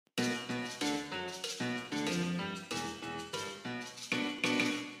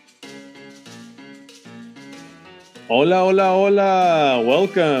Hola, hola, hola.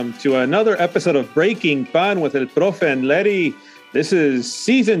 Welcome to another episode of Breaking Pan with El Profe and Leri. This is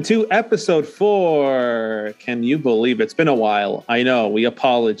season 2, episode 4. Can you believe it's been a while? I know, we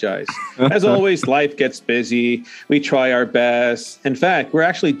apologize. As always, life gets busy. We try our best. In fact, we're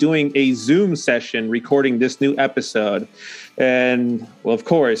actually doing a Zoom session recording this new episode. And, well, of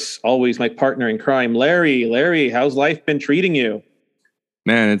course, always my partner in crime, Leri. Leri, how's life been treating you?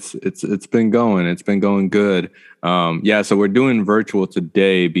 Man, it's been going. It's been going good. So we're doing virtual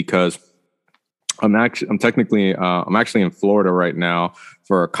today because I'm actually in Florida right now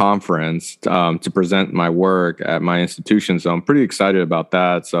for a conference to present my work at my institution. So I'm pretty excited about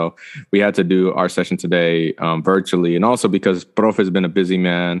that. So we had to do our session today virtually, and also because Profe has been a busy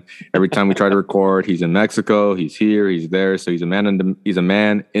man. Every time we try to record, he's in Mexico, he's here, he's there. So he's a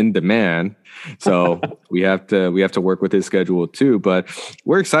man in demand. So we have to work with his schedule too. But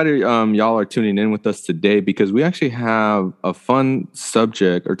we're excited y'all are tuning in with us today because we actually have a fun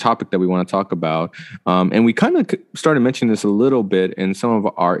subject or topic that we want to talk about. And we kind of started mentioning this a little bit in some of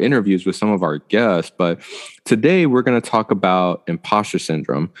our interviews with some of our guests. But today we're going to talk about imposter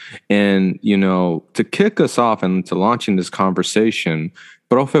syndrome. And, to kick us off and to launching this conversation,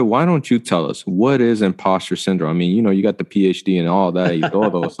 Profe, why don't you tell us what is imposter syndrome? I mean, you got the PhD and all that, y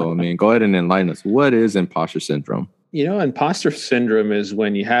todo. So, go ahead and enlighten us. What is imposter syndrome? Imposter syndrome is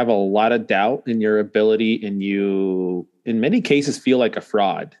when you have a lot of doubt in your ability and you, in many cases, feel like a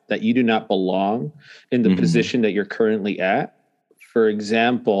fraud, that you do not belong in the position that you're currently at. For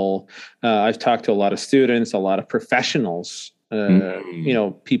example, I've talked to a lot of students, a lot of professionals,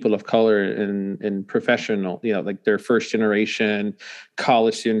 people of color and professional, like they're first generation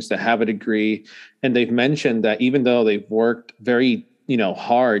college students that have a degree. And they've mentioned that even though they've worked very,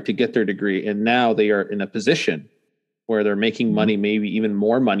 hard to get their degree, and now they are in a position where they're making money, maybe even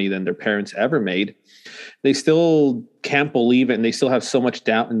more money than their parents ever made, they still can't believe it. And they still have so much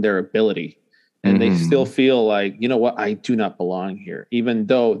doubt in their ability. And they still feel like, you know what, I do not belong here, even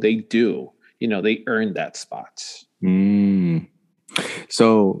though they do, they earned that spot.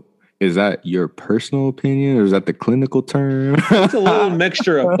 So is that your personal opinion or is that the clinical term? It's a little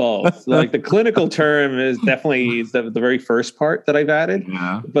mixture of both. Like the clinical term is definitely the very first part that I've added.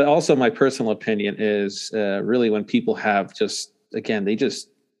 Yeah. But also my personal opinion is really when people have they just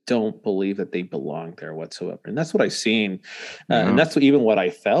don't believe that they belong there whatsoever. And that's what I've seen. And that's even what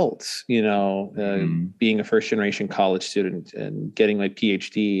I felt, being a first generation college student and getting my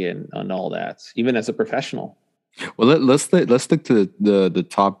PhD and all that, even as a professional. Well, let's stick to the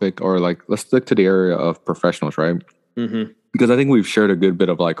topic, or let's stick to the area of professionals, right? Because I think we've shared a good bit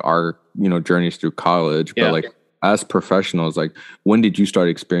of our journeys through college, but as professionals, when did you start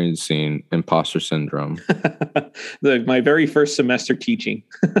experiencing imposter syndrome? My very first semester teaching.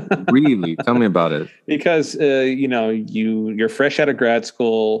 Really? Tell me about it. Because you're fresh out of grad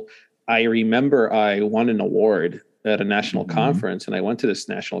school. I remember I won an award at a national conference, and I went to this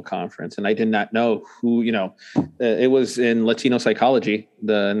national conference, and I did not know who, it was in Latino psychology,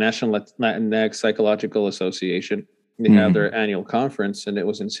 the National Latinx Psychological Association. They have their annual conference, and it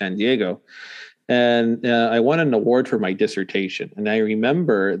was in San Diego. And I won an award for my dissertation. And I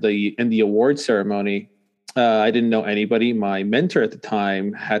remember in the award ceremony, I didn't know anybody. My mentor at the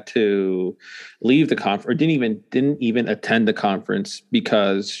time had to leave the conference, or didn't even attend the conference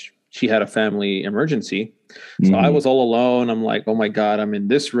because she had a family emergency. So I was all alone. I'm like, oh my God, I'm in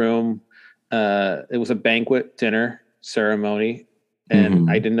this room. It was a banquet dinner ceremony, and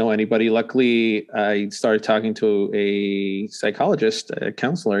I didn't know anybody. Luckily, I started talking to a psychologist, a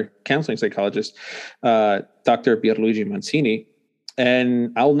counseling psychologist, Dr. Pierluigi Mancini.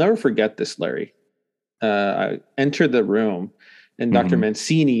 And I'll never forget this, Larry. I entered the room, and Dr.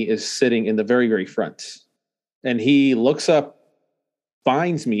 Mancini is sitting in the very, very front. And he looks up,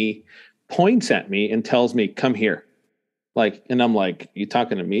 finds me, points at me, and tells me, "Come here." And I'm like, "You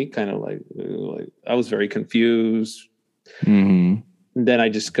talking to me?" Kind of like I was very confused. And then I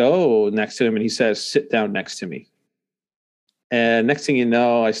just go next to him, and he says, "Sit down next to me." And next thing you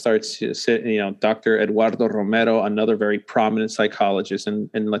know, I start to sit, Dr. Eduardo Romero, another very prominent psychologist in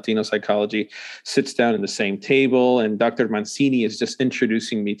Latino psychology, sits down at the same table. And Dr. Mancini is just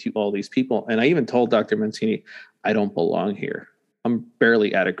introducing me to all these people. And I even told Dr. Mancini, I don't belong here. I'm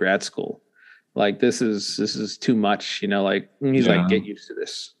barely out of grad school. This is too much, he's like, get used to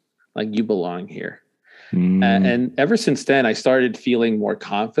this. You belong here. And ever since then, I started feeling more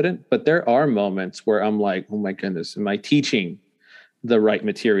confident. But there are moments where I'm like, oh my goodness, am I teaching the right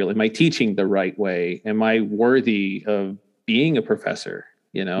material? Am I teaching the right way? Am I worthy of being a professor?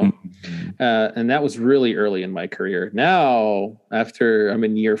 And that was really early in my career. Now, after I'm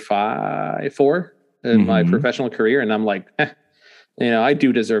in year 4, in my professional career. And I'm like, I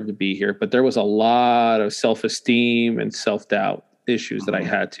do deserve to be here. But there was a lot of self-esteem and self-doubt issues that I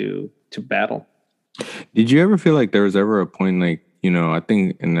had to battle. Did you ever feel like there was ever a point, like, I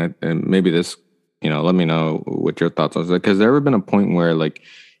think, and maybe this, let me know what your thoughts are. Like, has there ever been a point where, like,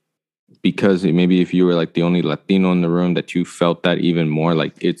 because maybe if you were like the only Latino in the room, that you felt that even more,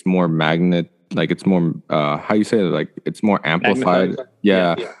 like it's more it's more, how you say it, like it's more amplified. Magnified.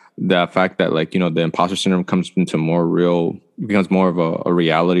 Yeah. The fact that, like, the imposter syndrome becomes more of a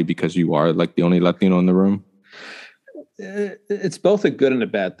reality because you are like the only Latino in the room. It's both a good and a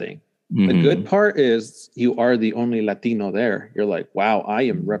bad thing. The good part is you are the only Latino there. You're like, wow, I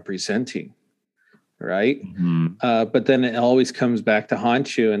am representing. Right. But then it always comes back to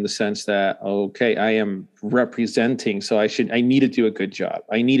haunt you in the sense that, okay, I am representing. So I need to do a good job.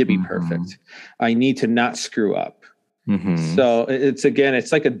 I need to be perfect. I need to not screw up. So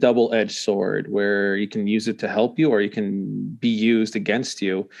it's like a double-edged sword where you can use it to help you or you can be used against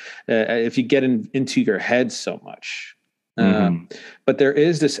you if you get into your head so much. But there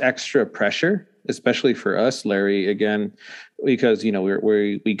is this extra pressure, especially for us, Larry, again, because,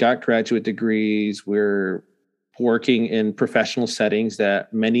 we got graduate degrees, we're working in professional settings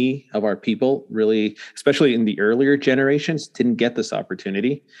that many of our people really, especially in the earlier generations, didn't get this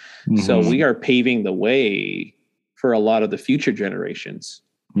opportunity. So we are paving the way for a lot of the future generations.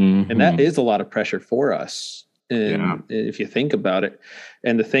 And that is a lot of pressure for us. And if you think about it,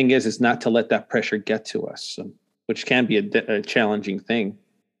 and the thing is not to let that pressure get to us, which can be a challenging thing.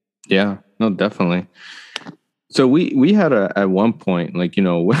 Yeah, no, definitely. So we had at one point, like, we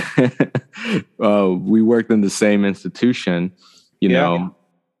worked in the same institution,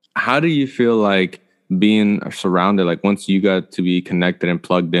 How do you feel like being surrounded, like once you got to be connected and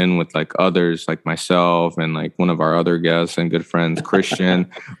plugged in with like others, like myself and like one of our other guests and good friends,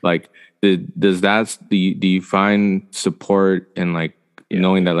 Christian, like do you find support in like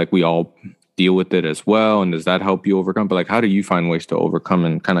knowing that like we all deal with it as well? And does that help you overcome? But like, how do you find ways to overcome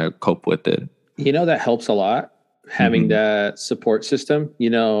and kind of cope with it? That helps a lot, having that support system.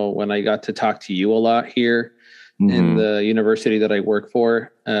 When I got to talk to you a lot here in the university that I work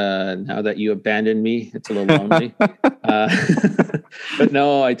for, now that you abandoned me, it's a little lonely. But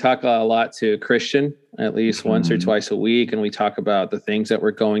no, I talk a lot to Christian at least once or twice a week. And we talk about the things that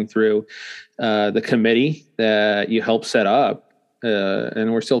we're going through, the committee that you helped set up.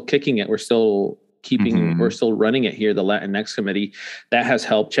 And we're still kicking it. We're still we're still running it here. The Latinx committee that has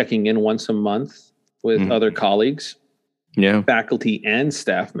helped, checking in once a month with other colleagues, faculty and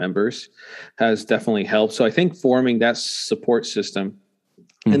staff members has definitely helped. So I think forming that support system,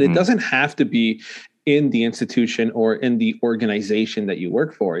 and it doesn't have to be in the institution or in the organization that you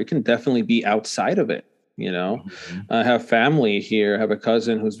work for. It can definitely be outside of it. I have family here. I have a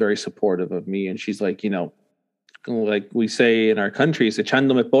cousin who's very supportive of me, and she's like, like we say in our countries,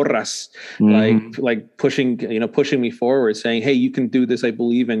 echándome porras, like pushing me forward, saying, hey, you can do this. I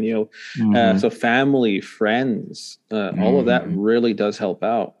believe in you. So family, friends, all of that really does help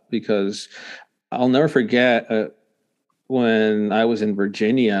out, because I'll never forget when I was in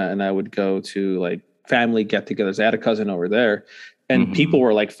Virginia and I would go to like family get-togethers. I had a cousin over there, and people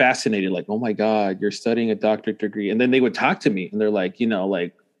were like fascinated, like, oh my God, you're studying a doctorate degree. And then they would talk to me and they're like,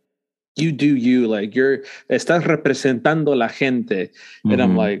 like, you do you, like estás representando la gente. And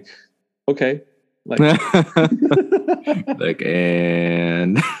I'm like, okay. Like, like,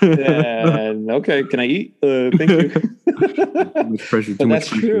 and okay, can I eat? Thank you. But that's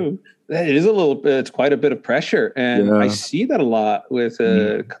true. It is it's quite a bit of pressure. And I see that a lot with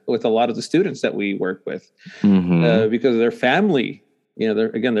a lot of the students that we work with, because their family, they're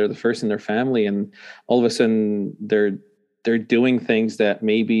the first in their family. And all of a sudden they're doing things that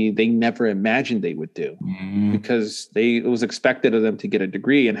maybe they never imagined they would do, because it was expected of them to get a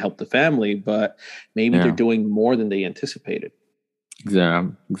degree and help the family, but maybe they're doing more than they anticipated. Yeah,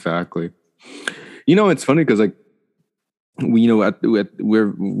 exactly. It's funny because like we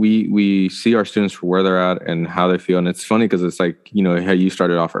see our students for where they're at and how they feel, and it's funny because it's like how you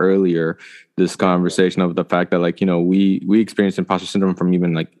started off earlier, this conversation of the fact that like we experienced imposter syndrome from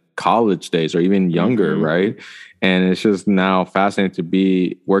even like college days or even younger, right? And it's just now fascinating to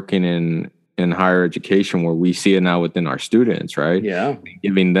be working in higher education where we see it now within our students, right? Yeah.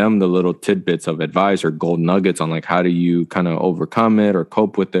 Giving them the little tidbits of advice or gold nuggets on like, how do you kind of overcome it or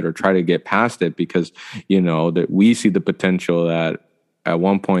cope with it or try to get past it? Because, that we see the potential that at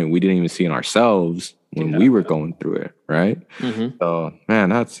one point we didn't even see in ourselves when we were going through it, right? So,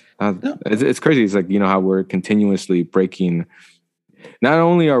 man, it's crazy. It's like, how we're continuously breaking. Not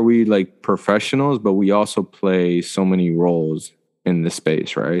only are we like professionals, but we also play so many roles in this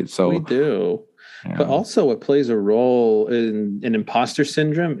space, right? So we do. But also what plays a role in imposter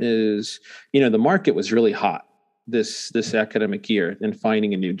syndrome is, the market was really hot this academic year in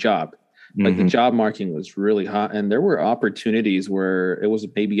finding a new job. Like the job market was really hot, and there were opportunities where it was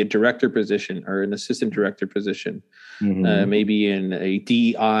maybe a director position or an assistant director position, maybe in a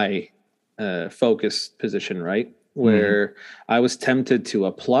DEI focused position, right? Where I was tempted to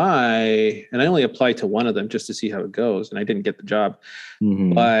apply, and I only applied to one of them just to see how it goes, and I didn't get the job.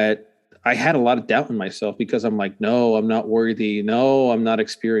 But I had a lot of doubt in myself because I'm like, no, I'm not worthy. No, I'm not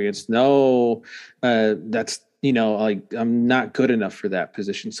experienced. No, that's, like I'm not good enough for that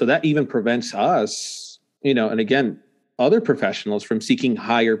position. So that even prevents us, and again, other professionals from seeking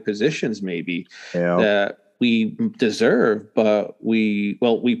higher positions, maybe that we deserve, but we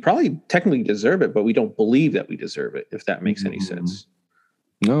probably technically deserve it, but we don't believe that we deserve it, if that makes any sense.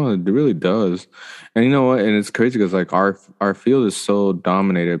 No, it really does. And you know what? And it's crazy because like our field is so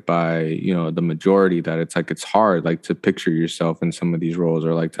dominated by, the majority that it's like it's hard like to picture yourself in some of these roles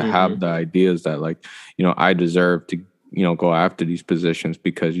or like to have the ideas that like, I deserve to, go after these positions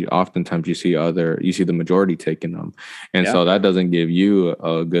because oftentimes you see the majority taking them. And so that doesn't give you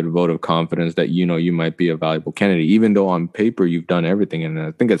a good vote of confidence that, you might be a valuable candidate, even though on paper you've done everything. And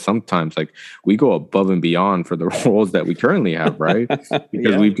I think that sometimes like we go above and beyond for the roles that we currently have, right?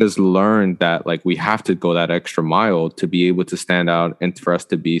 Because we've just learned that like we have to go that extra mile to be able to stand out and for us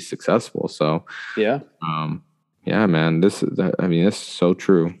to be successful. So, man, this is so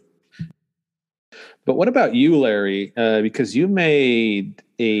true. But what about you, Larry? Because you made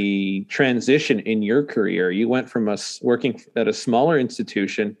a transition in your career. You went from working at a smaller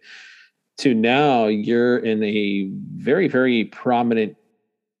institution to now you're in a very, very prominent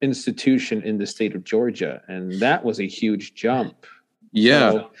institution in the state of Georgia. And that was a huge jump.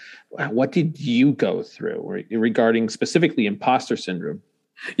 Yeah. So what did you go through regarding specifically imposter syndrome?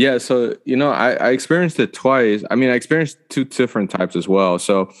 Yeah. So, I experienced it twice. I mean, I experienced two different types as well.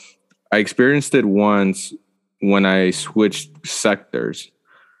 So I experienced it once when I switched sectors.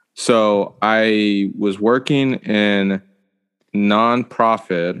 So I was working in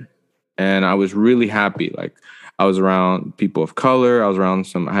nonprofit and I was really happy. Like I was around people of color.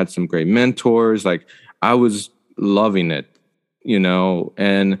 I had some great mentors. Like I was loving it,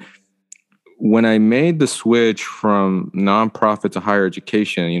 and when I made the switch from nonprofit to higher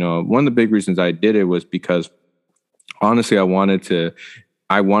education, one of the big reasons I did it was because honestly, I wanted to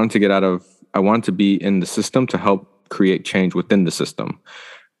be in the system to help create change within the system.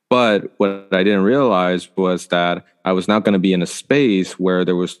 But what I didn't realize was that I was not going to be in a space where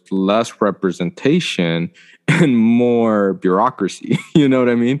there was less representation and more bureaucracy. You know what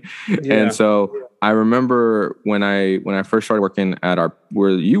I mean? Yeah. And so I remember when I first started working at the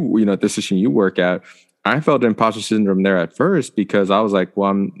institution you work at, I felt imposter syndrome there at first because I was like, well,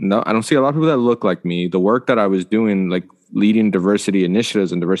 I don't see a lot of people that look like me. The work that I was doing, like leading diversity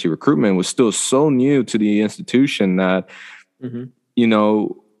initiatives and diversity recruitment, was still so new to the institution that,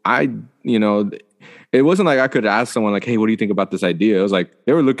 it wasn't like I could ask someone like, hey, what do you think about this idea? It was like,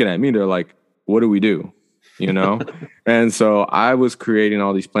 they were looking at me. They're like, what do we do? And so I was creating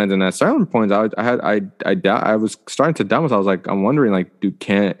all these plans, and at certain points I was starting to doubt myself. I was like, I'm wondering, like,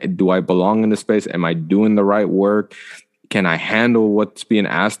 do I belong in this space? Am I doing the right work? Can I handle what's being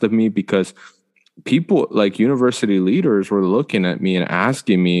asked of me? Because people like university leaders were looking at me and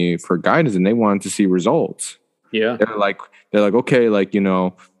asking me for guidance, and they wanted to see results. Yeah. They're like, okay, like,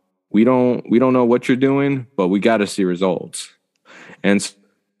 we don't know what you're doing, but we got to see results. And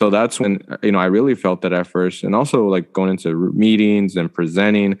so that's when, I really felt that at first. And also like going into meetings and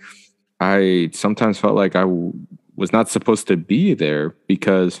presenting, I sometimes felt like I was not supposed to be there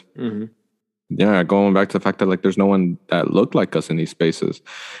because, going back to the fact that like there's no one that looked like us in these spaces.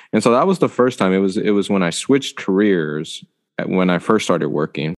 And so that was the first time. It was when I switched careers when I first started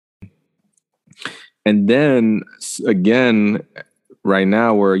working. And then again, right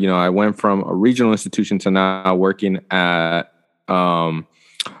now where, I went from a regional institution to now working at an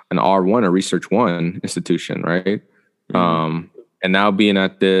R1, a Research 1 institution, right? And now being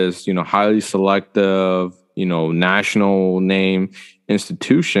at this, highly selective, national name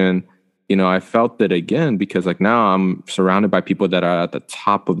institution, I felt that again, because like now I'm surrounded by people that are at the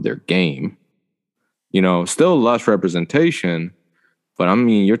top of their game, still less representation, but I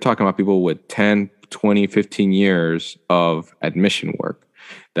mean, you're talking about people with 10, 20, 15 years of admission work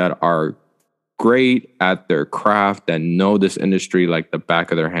that are great at their craft, that know this industry like the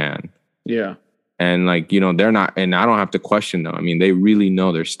back of their hand. Yeah. And like, they're not, and I don't have to question them. I mean, they really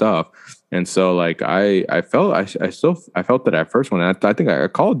know their stuff. And so like, I felt that at first when I think I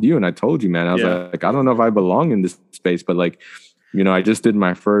called you and I told you, man, I was like, I don't know if I belong in this space, but like, I just did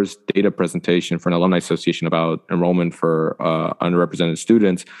my first data presentation for an alumni association about enrollment for underrepresented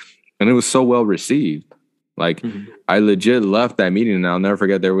students, and it was so well received. Like, I legit left that meeting, and I'll never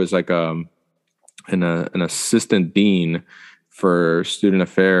forget, there was like an assistant dean for student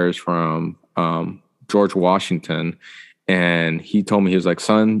affairs from George Washington, and he told me, he was like,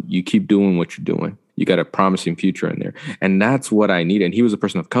 son, you keep doing what you're doing. You got a promising future in there. And that's what I needed. And he was a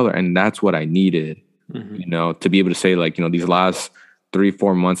person of color, and that's what I needed, to be able to say, like, these last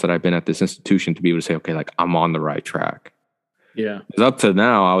 3-4 months that I've been at this institution, to be able to say, okay, like, I'm on the right track. Yeah. Because up to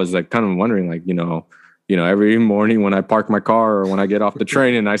now, I was like kind of wondering, like, every morning when I park my car or when I get off the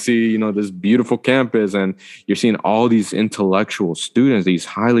train and I see, this beautiful campus, and you're seeing all these intellectual students, these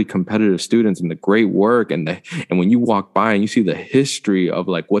highly competitive students, and the great work, and when you walk by and you see the history of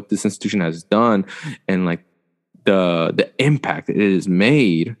like what this institution has done, and like the impact it has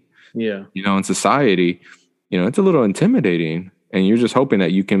made, in society, it's a little intimidating, and you're just hoping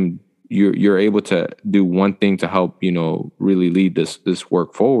that you're able to do one thing to help, really lead this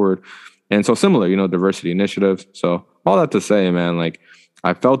work forward. And so similar, diversity initiatives. So all that to say, man, like,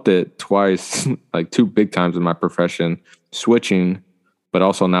 I felt it twice, like 2 big times in my profession, switching, but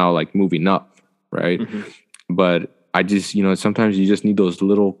also now like moving up, right? But I just, sometimes you just need those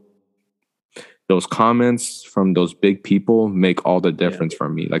comments from those big people make all the difference for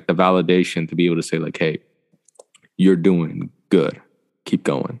me. Like the validation to be able to say like, hey, you're doing good. Keep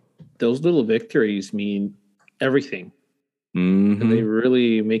going. Those little victories mean everything. And they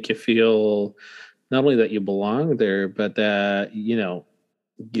really make you feel not only that you belong there, but that,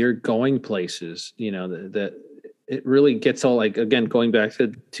 you're going places, that it really gets all, like, again, going back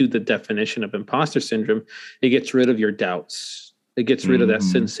to the definition of imposter syndrome, it gets rid of your doubts. It gets rid of that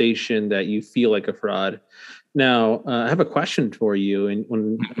sensation that you feel like a fraud. Now, I have a question for you,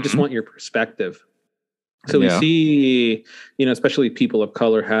 and I just want your perspective. So we see, especially people of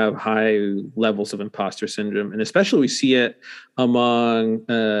color have high levels of imposter syndrome, and especially we see it among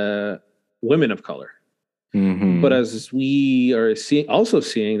women of color. But as we are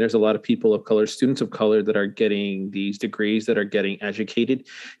seeing, there's a lot of people of color, students of color, that are getting these degrees, that are getting educated.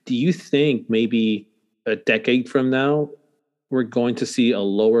 Do you think maybe a decade from now, we're going to see a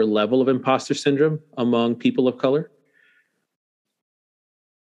lower level of imposter syndrome among people of color?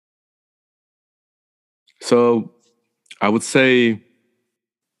 So I would say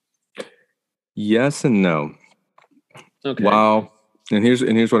yes and no. Okay. Wow. And here's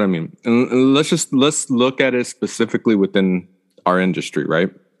what I mean. And let's look at it specifically within our industry,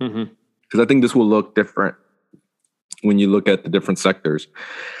 right? Because I think this will look different when you look at the different sectors.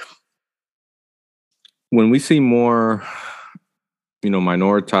 When we see more,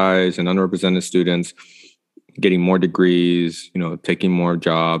 minoritized and underrepresented students getting more degrees, taking more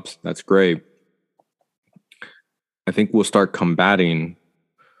jobs, that's great. I think we'll start combating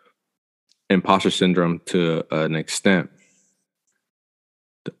imposter syndrome to an extent.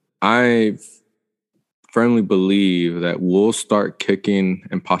 I firmly believe that we'll start kicking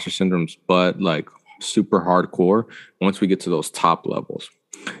imposter syndrome's butt, like super hardcore, once we get to those top levels.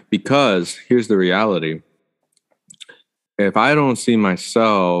 Because here's the reality. If I don't see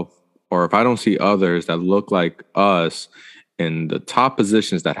myself, or if I don't see others that look like us in the top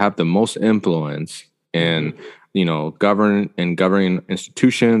positions that have the most influence in governing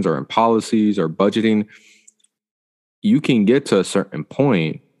institutions, or in policies, or budgeting, you can get to a certain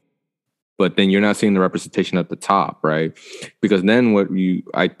point, but then you're not seeing the representation at the top, right? Because then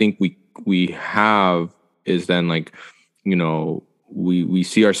I think we have is then, like, we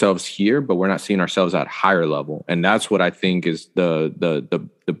see ourselves here, but we're not seeing ourselves at higher level, and that's what I think is the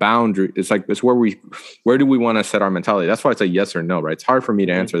boundary. It's like, it's where do we want to set our mentality? That's why it's a yes or no, right? It's hard for me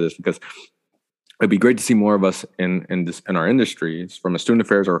to answer this, because it'd be great to see more of us in our industries from a student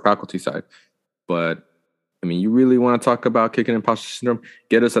affairs or a faculty side. But I mean, you really want to talk about kicking imposter syndrome,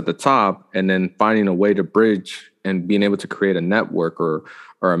 get us at the top, and then finding a way to bridge and being able to create a network or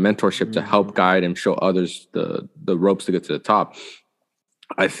a mentorship to help guide and show others the ropes to get to the top.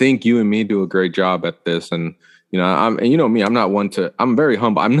 I think you and me do a great job at this. And, I'm very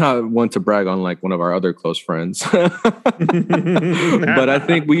humble. I'm not one to brag on like one of our other close friends, but I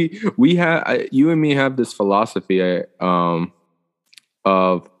think we have, you and me have this philosophy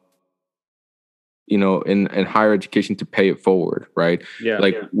of, in higher education, to pay it forward, right?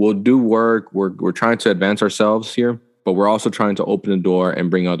 We'll do work. We're trying to advance ourselves here, but we're also trying to open the door and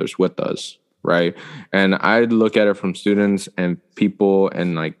bring others with us, right? And I look at it from students and people,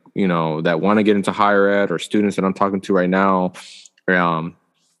 and like, that want to get into higher ed, or students that I'm talking to right now.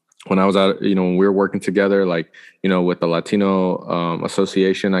 When I was out, when we were working together, like, with the Latino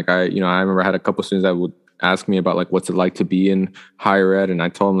association, like I remember I had a couple students that would ask me about like what's it like to be in higher ed, and I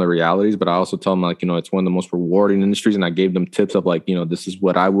told them the realities, but I also tell them like, it's one of the most rewarding industries, and I gave them tips of like, this is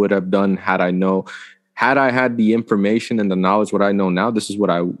what I would have done had I had the information and the knowledge what I know now. This is what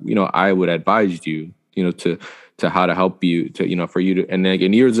I would advise you, to how to help you to, for you to, and then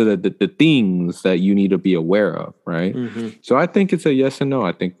again, here's the things that you need to be aware of, right? Mm-hmm. So I think it's a yes and no.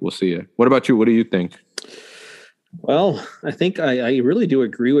 I think we'll see it. What about you? What do you think? Well, I think I really do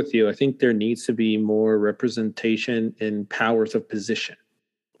agree with you. I think there needs to be more representation in powers of position,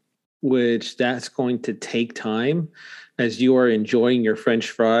 which that's going to take time. As you are enjoying your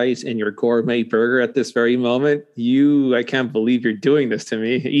French fries and your gourmet burger at this very moment, I can't believe you're doing this to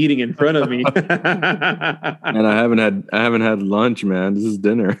me, eating in front of me. And I haven't had lunch, man. This is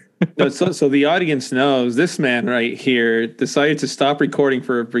dinner. So the audience knows this man right here decided to stop recording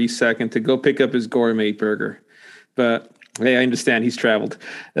for a brief second to go pick up his gourmet burger. But hey, I understand he's traveled.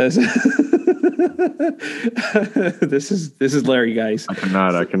 This is Larry, guys. I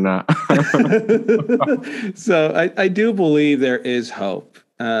cannot. So I do believe there is hope,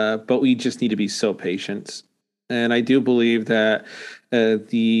 but we just need to be so patient. And I do believe that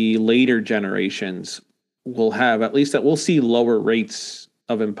the later generations will have, at least that we'll see lower rates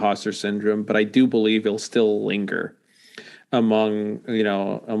of imposter syndrome, but I do believe it'll still linger among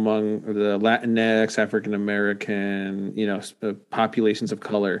the Latinx, African American, populations of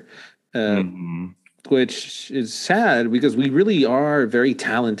color, which is sad because we really are very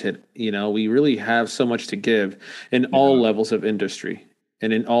talented. We really have so much to give in all levels of industry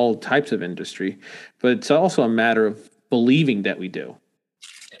and in all types of industry, but it's also a matter of believing that we do.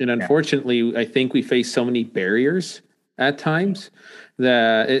 And unfortunately, I think we face so many barriers at times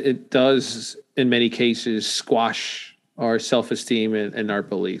that it does, in many cases, squash our self-esteem and our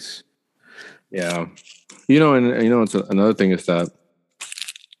beliefs. Yeah. It's another thing is that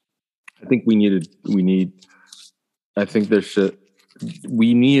I think we need as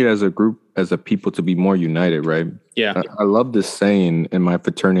a group, as a people, to be more united, right? Yeah. I love this saying in my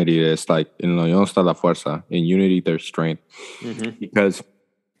fraternity. It's like, en la unión está la fuerza. In unity, there's strength. Mm-hmm. Because,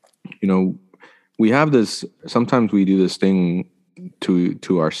 we have this, sometimes we do this thing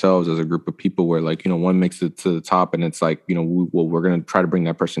to ourselves as a group of people where like, one makes it to the top and it's like, we're going to try to bring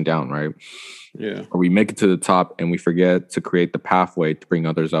that person down, right? Yeah. Or we make it to the top and we forget to create the pathway to bring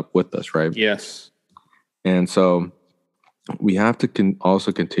others up with us, right? Yes. And so we have to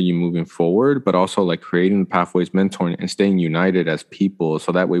also continue moving forward, but also like creating the pathways, mentoring, and staying united as people,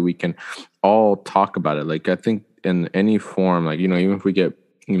 so that way we can all talk about it. Like I think in any form, like, even if we get,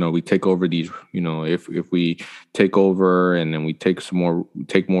 we take over these, if we take over and then we take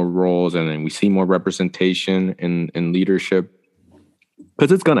more roles and then we see more representation in leadership, because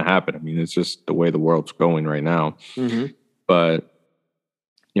it's going to happen. I mean, it's just the way the world's going right now. Mm-hmm. But,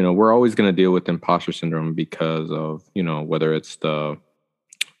 we're always going to deal with imposter syndrome because of, whether it's the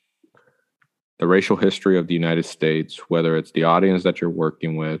racial history of the United States, whether it's the audience that you're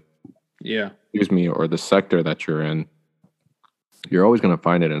working with, or the sector that you're in. You're always going to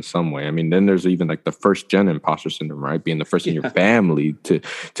find it in some way. I mean, then there's even like the first gen imposter syndrome, right? Being the first in your family to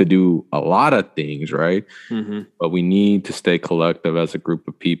do a lot of things, right? Mm-hmm. But we need to stay collective as a group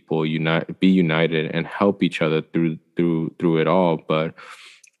of people, be united, and help each other through it all. But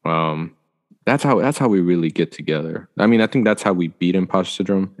that's how we really get together. I mean, I think that's how we beat imposter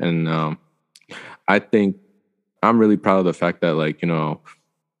syndrome, and I think I'm really proud of the fact that, like,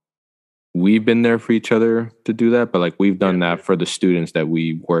 we've been there for each other to do that, but like we've done that for the students that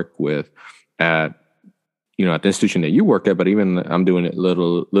we work with at the institution that you work at. But even I'm doing it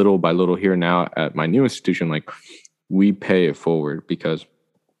little by little here now at my new institution. Like we pay it forward because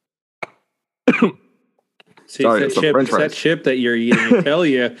See, it's that chip that you're eating. I tell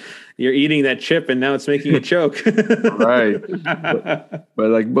you, you're eating that chip, and now it's making you choke. Right. But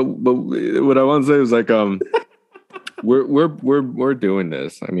what I want to say is like we're doing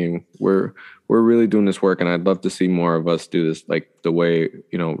this. I mean, we're really doing this work, and I'd love to see more of us do this, like the way,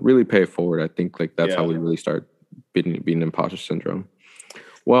 really pay it forward. I think like that's how we really start beating imposter syndrome.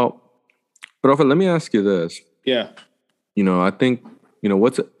 Well, Profe, let me ask you this. Yeah. I think,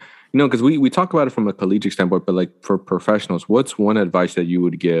 because we talk about it from a collegiate standpoint, but like for professionals, what's one advice that you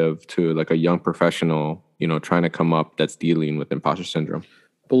would give to like a young professional, trying to come up that's dealing with imposter syndrome?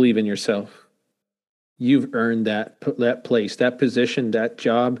 Believe in yourself. You've earned that place, that position, that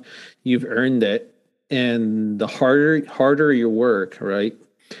job. You've earned it. And the harder you work, right?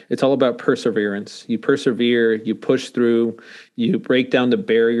 It's all about perseverance. You persevere, you push through, you break down the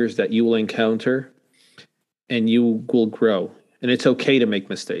barriers that you will encounter, and you will grow. And it's okay to make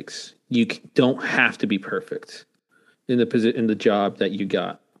mistakes. You don't have to be perfect in the job that you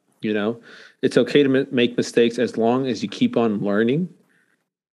got. You know, it's okay to make mistakes as long as you keep on learning.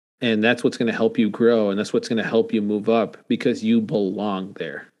 And that's what's going to help you grow. And that's what's going to help you move up because you belong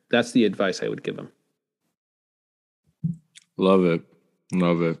there. That's the advice I would give them. Love it.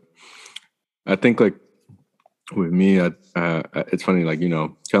 Love it. I think like with me, it's funny, like, kind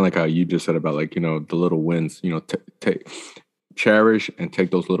of like how you just said about like, the little wins, cherish and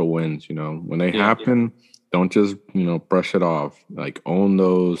take those little wins, when they happen, don't just, brush it off, like own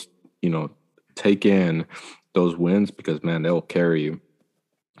those, take in those wins because, man, they'll carry you.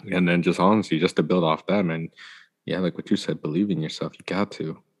 And then just honestly, just to build off that, man, yeah, like what you said, believe in yourself. You got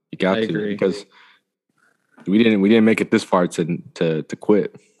to because we didn't make it this far to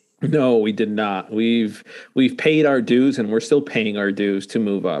quit. No, we did not. We've paid our dues and we're still paying our dues to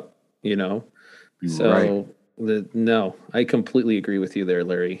move up, So no, I completely agree with you there,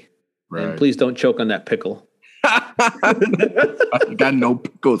 Larry. Right. And please don't choke on that pickle. I got no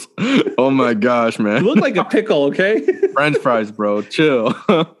pickles. Oh my gosh, man. You look like a pickle, okay? French fries, bro. Chill.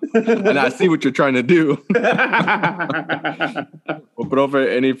 And I see what you're trying to do. Well,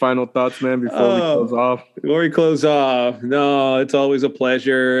 Profe, any final thoughts, man, before we close off? Before we close off, no, it's always a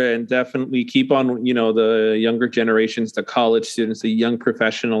pleasure. And definitely keep on, the younger generations, the college students, the young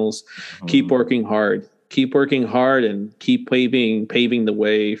professionals, keep working hard. Keep working hard and keep paving the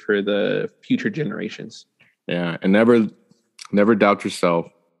way for the future generations. Yeah, and never doubt yourself.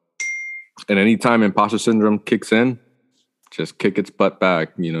 And anytime imposter syndrome kicks in, just kick its butt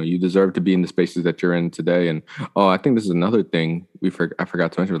back. You deserve to be in the spaces that you're in today. And I think this is another thing I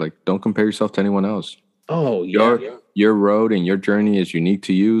forgot to mention. Like, don't compare yourself to anyone else. Oh, yeah. Your road and your journey is unique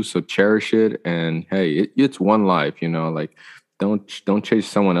to you, so cherish it. And hey, it's one life. Like don't chase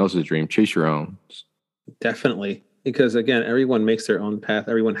someone else's dream. Chase your own. Definitely, because again, everyone makes their own path.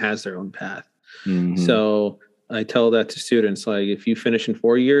 Everyone has their own path. Mm-hmm. So I tell that to students, like, if you finish in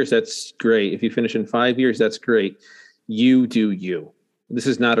 4 years, that's great. If you finish in 5 years, that's great. You do you. This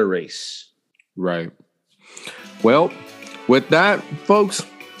is not a race. Right. Well, with that, folks,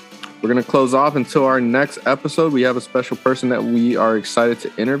 we're going to close off until our next episode. We have a special person that we are excited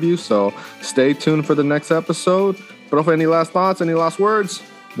to interview. So stay tuned for the next episode. Profe, any last thoughts? Any last words?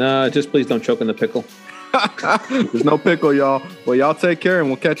 No, just please don't choke on the pickle. There's no pickle, y'all. Well, y'all take care, and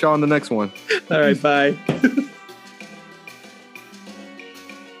we'll catch y'all on the next one. All right, bye.